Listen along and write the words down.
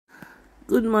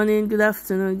Good morning, good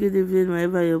afternoon, good evening,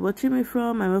 wherever you're watching me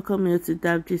from. I welcome you to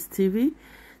Dabgist TV.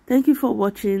 Thank you for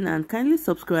watching and kindly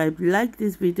subscribe, like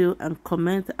this video and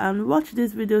comment and watch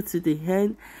this video to the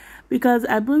end because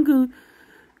I bring you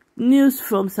news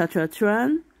from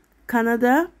Saskatchewan,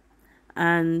 Canada,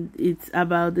 and it's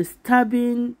about the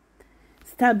stabbings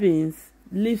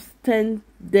leaves 10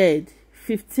 dead,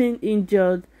 15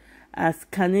 injured as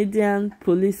Canadian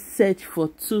police search for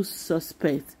 2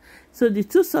 suspects. So the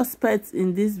 2 suspects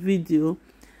in this video,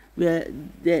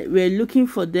 we're looking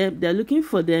for them. They're looking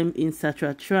for them in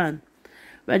Saskatchewan.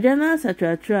 Regina,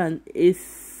 Saskatchewan, a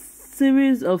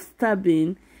series of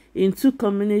stabbing in 2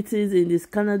 communities in this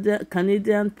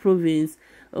Canadian province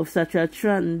of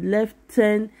Saskatchewan left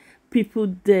 10 people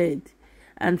dead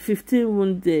and 15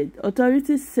 wounded.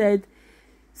 Authorities said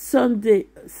Sunday,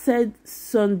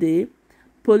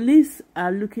 police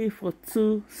are looking for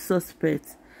 2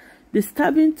 suspects. The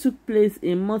stabbing took place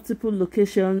in multiple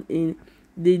locations in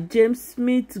the James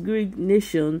Smith Cree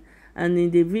Nation and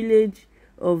in the village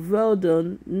of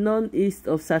Weldon, northeast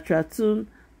of Saskatchewan,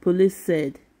 police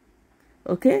said.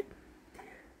 Okay?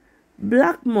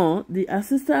 Blackmore, the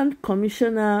assistant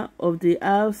commissioner of the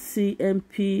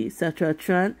RCMP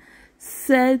Saskatchewan,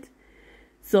 said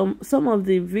some of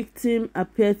the victims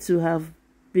appear to have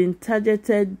been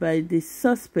targeted by the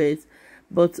suspects,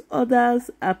 but others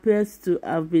appear to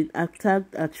have been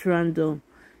attacked at random.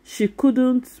 She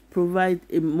couldn't provide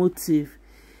a motive.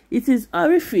 It is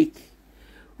horrific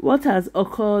what has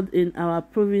occurred in our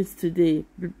province today,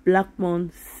 Blackmore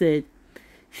said.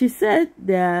 She said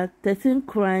there are 13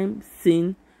 crime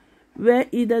scenes where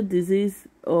either disease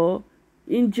or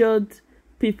injured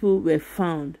people were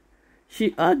found.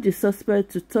 She urged the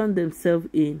suspects to turn themselves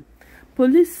in.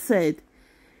 Police said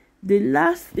the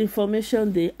last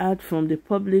information they had from the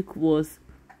public was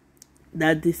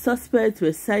that the suspects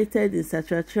were sighted in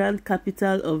Saskatchewan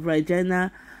capital of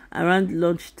Regina around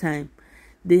lunchtime.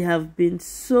 They have been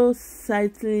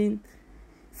sighting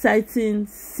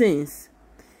since.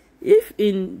 If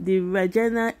in the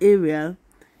Regina area,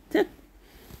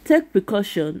 take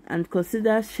precaution and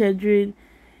consider sheltering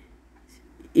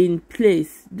in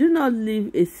place. Do not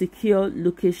leave a secure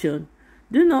location.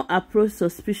 Do not approach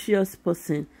suspicious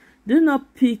person. Do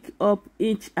not pick up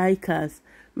hitchhikers.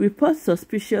 Report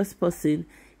suspicious person,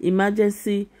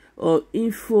 emergency or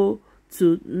info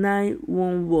to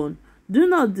 911. Do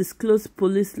not disclose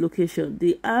police location,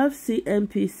 the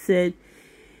RCMP said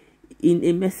in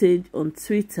a message on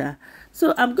Twitter.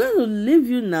 So I'm going to leave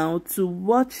you now to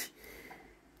watch,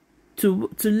 to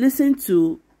listen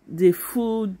to the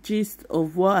full gist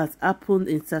of what has happened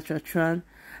in Saskatchewan.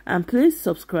 And please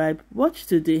subscribe, watch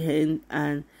to the end,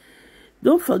 and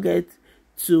don't forget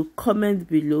to comment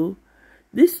below.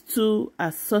 These 2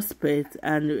 are suspects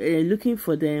and we're looking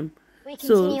for them. We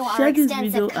continue our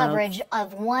extensive coverage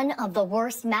of one of the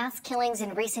worst mass killings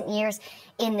in recent years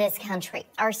in this country.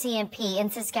 RCMP in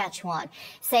Saskatchewan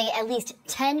say at least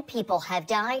 10 people have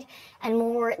died and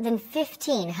more than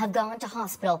 15 have gone to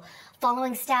hospital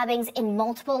following stabbings in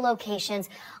multiple locations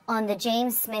on the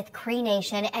James Smith Cree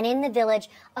Nation and in the village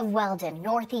of Weldon,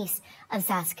 northeast of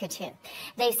Saskatchewan.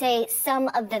 They say some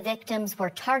of the victims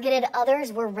were targeted,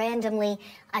 others were randomly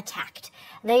attacked.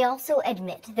 They also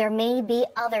admit there may be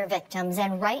other victims,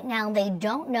 and right now they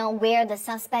don't know where the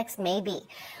suspects may be,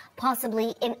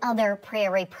 possibly in other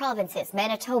prairie provinces,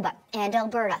 Manitoba and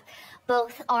Alberta.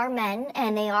 Both are men,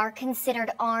 and they are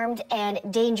considered armed and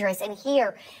dangerous. And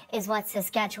here is what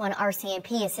Saskatchewan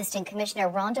RCMP Assistant Commissioner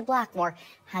Rhonda Blackmore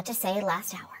had to say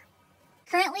last hour.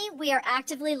 Currently, we are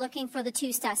actively looking for the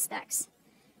 2 suspects,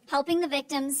 helping the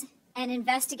victims and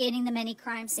investigating the many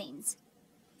crime scenes.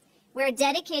 We're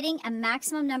dedicating a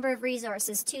maximum number of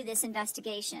resources to this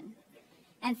investigation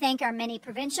and thank our many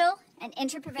provincial and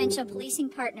interprovincial policing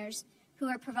partners who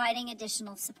are providing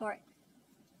additional support.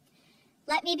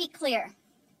 Let me be clear,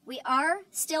 we are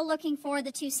still looking for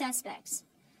the 2 suspects.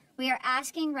 We are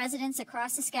asking residents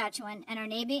across Saskatchewan and our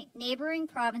neighboring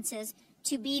provinces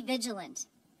to be vigilant.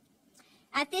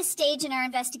 At this stage in our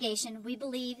investigation, we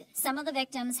believe some of the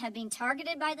victims have been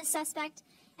targeted by the suspect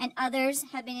and others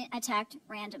have been attacked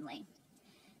randomly.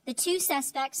 The 2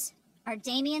 suspects are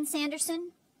Damien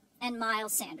Sanderson and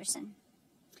Myles Sanderson.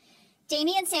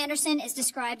 Damien Sanderson is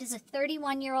described as a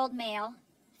 31-year-old male,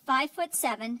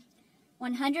 5'7",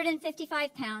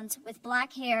 155 pounds, with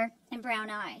black hair and brown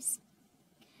eyes.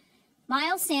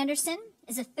 Myles Sanderson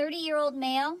is a 30-year-old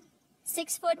male,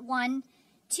 6'1",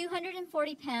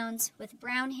 240 pounds, with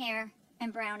brown hair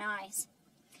and brown eyes.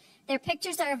 Their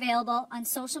pictures are available on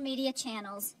social media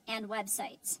channels and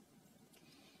websites.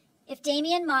 If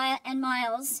Damien and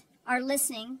Myles are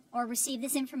listening or receive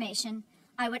this information,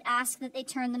 I would ask that they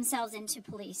turn themselves into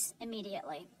police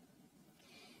immediately.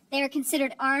 They are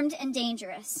considered armed and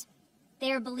dangerous.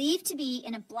 They are believed to be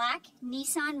in a black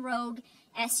Nissan Rogue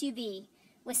SUV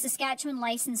with Saskatchewan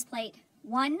license plate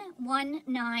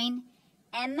 119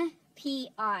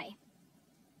 MPI.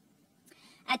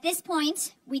 At this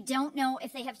point, we don't know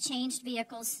if they have changed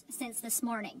vehicles since this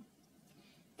morning.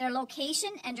 Their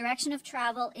location and direction of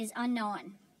travel is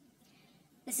unknown.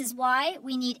 This is why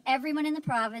we need everyone in the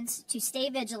province to stay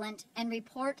vigilant and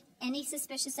report any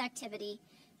suspicious activity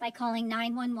by calling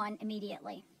 911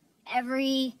 immediately.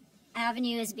 Every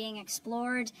avenue is being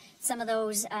explored. Some of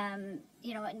those,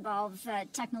 involve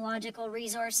technological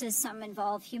resources. Some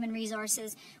involve human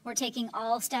resources. We're taking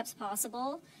all steps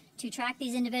possible to track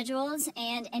these individuals,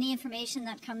 and any information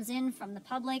that comes in from the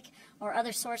public or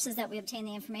other sources that we obtain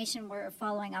the information, we're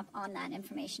following up on that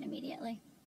information immediately.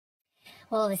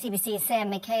 Well, the CBC's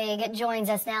Sam McCaig joins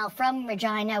us now from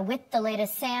Regina with the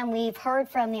latest. Sam, we've heard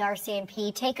from the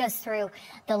RCMP. Take us through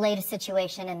the latest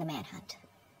situation in the manhunt.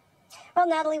 Well,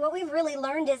 Natalie, what we've really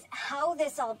learned is how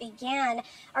this all began.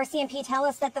 RCMP tell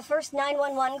us that the first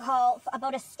 911 call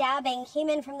about a stabbing came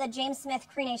in from the James Smith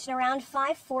Cree Nation around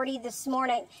 5:40 this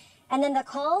morning. And then the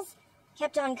calls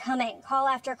kept on coming, call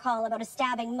after call about a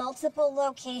stabbing, multiple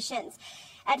locations.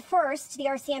 At first, the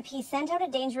RCMP sent out a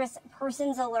dangerous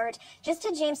persons alert just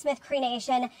to James Smith Cree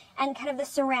Nation and kind of the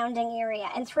surrounding area.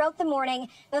 And throughout the morning,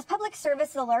 those public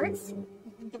service alerts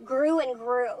grew and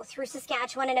grew through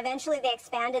Saskatchewan, and eventually they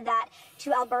expanded that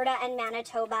to Alberta and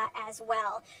Manitoba as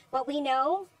well. What we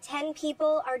know, 10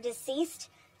 people are deceased,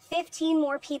 15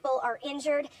 more people are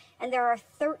injured, and there are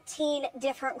 13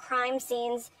 different crime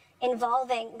scenes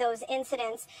involving those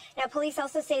incidents. Now, police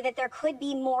also say that there could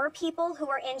be more people who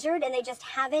are injured and they just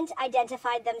haven't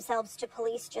identified themselves to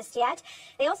police just yet.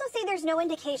 They also say there's no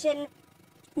indication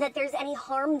that there's any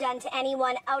harm done to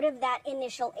anyone out of that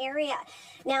initial area.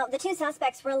 Now, the two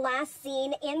suspects were last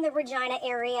seen in the Regina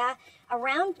area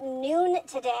around noon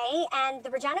today, and the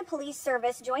Regina Police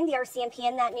Service joined the RCMP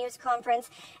in that news conference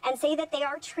and say that they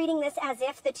are treating this as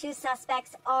if the two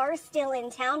suspects are still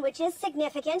in town, which is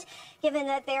significant given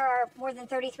that there are more than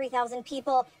 33,000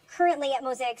 people currently at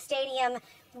Mosaic Stadium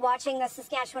watching the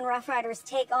Saskatchewan Roughriders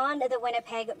take on the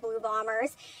Winnipeg Blue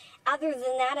Bombers. Other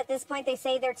than that, at this point, they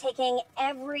say they're taking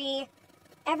every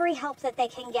help that they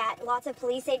can get. Lots of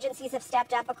police agencies have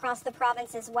stepped up across the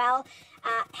province as well,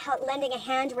 lending a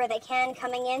hand where they can,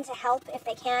 coming in to help if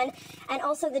they can. And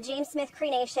also the James Smith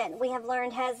Cree Nation, we have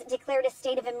learned, has declared a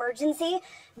state of emergency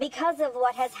because of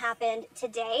what has happened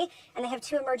today. And they have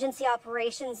two emergency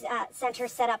operations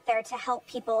centers set up there to help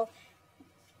people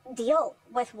deal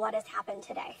with what has happened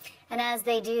today. And as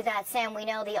they do that, Sam, we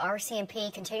know the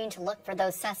RCMP continuing to look for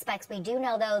those suspects. We do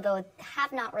know, though,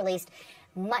 have not released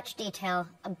much detail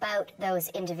about those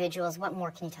individuals. What more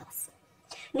can you tell us?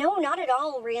 No, not at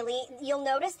all, really. You'll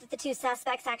notice that the two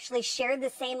suspects actually share the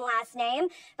same last name,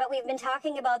 but we've been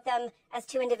talking about them as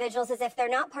two individuals as if they're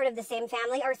not part of the same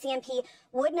family. RCMP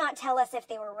would not tell us if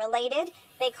they were related.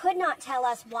 They could not tell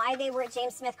us why they were at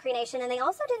James Smith Cree Nation, and they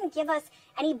also didn't give us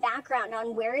any background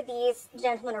on where these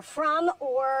gentlemen are from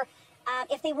or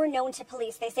if they were known to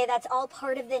police. They say that's all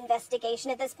part of the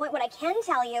investigation at this point. What I can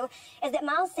tell you is that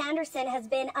Myles Sanderson has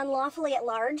been unlawfully at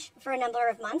large for a number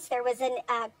of months. There was a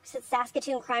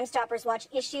Saskatoon Crime Stoppers watch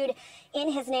issued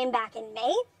in his name back in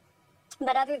May.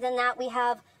 But other than that, we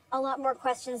have a lot more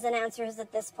questions than answers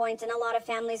at this point, and a lot of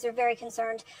families are very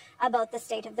concerned about the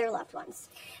state of their loved ones.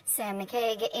 Sam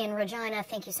McCaig in Regina.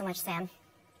 Thank you so much, Sam.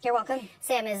 You're welcome.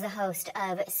 Sam is the host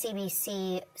of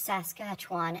CBC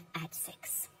Saskatchewan at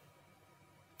 6.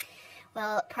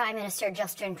 Well, Prime Minister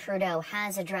Justin Trudeau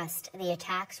has addressed the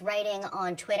attacks, writing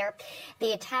on Twitter,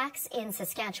 "The attacks in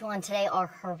Saskatchewan today are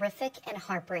horrific and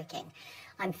heartbreaking.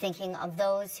 I'm thinking of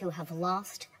those who have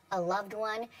lost a loved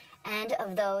one and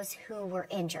of those who were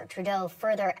injured." Trudeau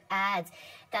further adds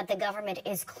that the government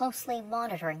is closely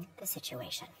monitoring the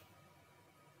situation.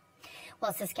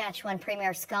 Well, Saskatchewan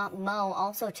Premier Scott Moe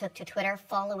also took to Twitter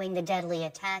following the deadly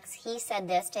attacks. He said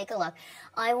this, take a look.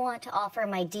 "I want to offer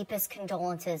my deepest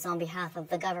condolences on behalf of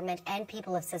the government and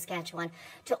people of Saskatchewan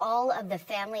to all of the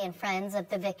family and friends of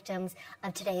the victims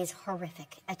of today's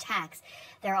horrific attacks.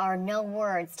 There are no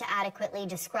words to adequately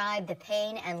describe the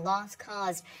pain and loss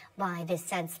caused by this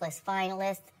senseless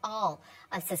violence. All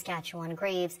of Saskatchewan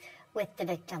grieves with the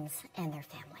victims and their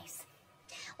families."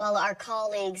 Well, our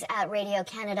colleagues at Radio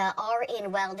Canada are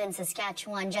in Weldon,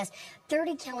 Saskatchewan, just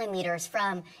 30 kilometers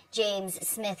from James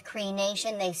Smith Cree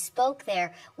Nation. They spoke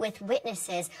there with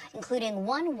witnesses, including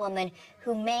one woman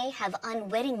who may have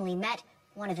unwittingly met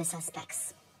one of the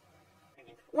suspects.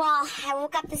 Well, I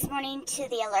woke up this morning to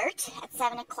the alert at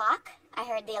 7 o'clock I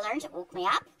heard the alarms. It woke me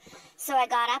up. So I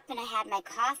got up and I had my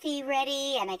coffee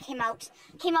ready, and I came out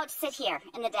to sit here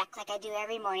in the deck like I do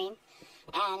every morning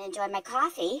and enjoy my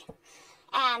coffee.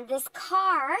 And this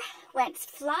car went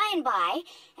flying by,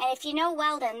 and if you know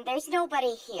Weldon, there's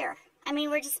nobody here. I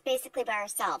mean, we're just basically by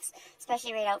ourselves,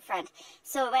 especially right out front.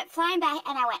 So it went flying by,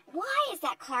 and I went, why is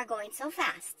that car going so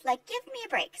fast? Like, give me a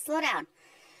break, slow down.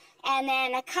 And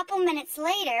then a couple minutes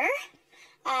later,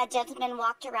 a gentleman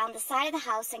walked around the side of the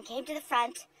house and came to the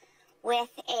front with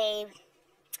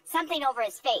something over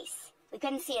his face. We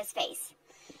couldn't see his face.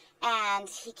 And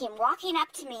he came walking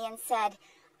up to me and said,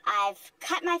 I've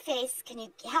cut my face, can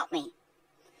you help me?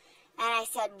 And I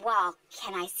said, well,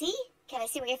 can I see? Can I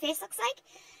see what your face looks like?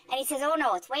 And he says, oh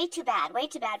no, it's way too bad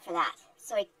for that.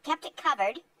 So he kept it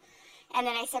covered. And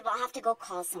then I said, well, I'll have to go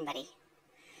call somebody.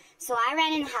 So I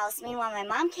ran in the house. Meanwhile, my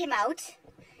mom came out,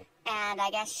 and I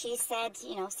guess she said,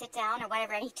 you know, sit down or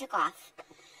whatever, and he took off.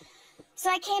 So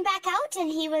I came back out,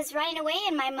 and he was running away,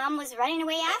 and my mom was running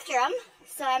away after him.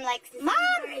 So I'm like, Mom!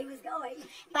 Where he was going.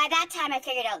 By that time, I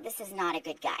figured out this is not a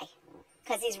good guy,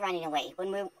 because he's running away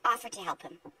when we offered to help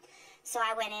him. So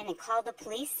I went in and called the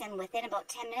police, and within about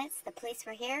 10 minutes, the police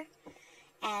were here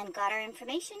and got our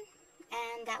information,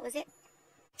 and that was it.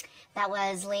 That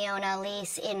was Leona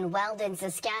Lease in Weldon,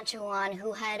 Saskatchewan,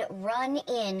 who had run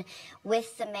in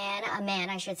with a man,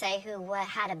 who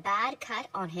had a bad cut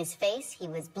on his face. He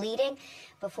was bleeding.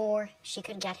 Before she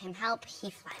could get him help,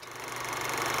 he fled.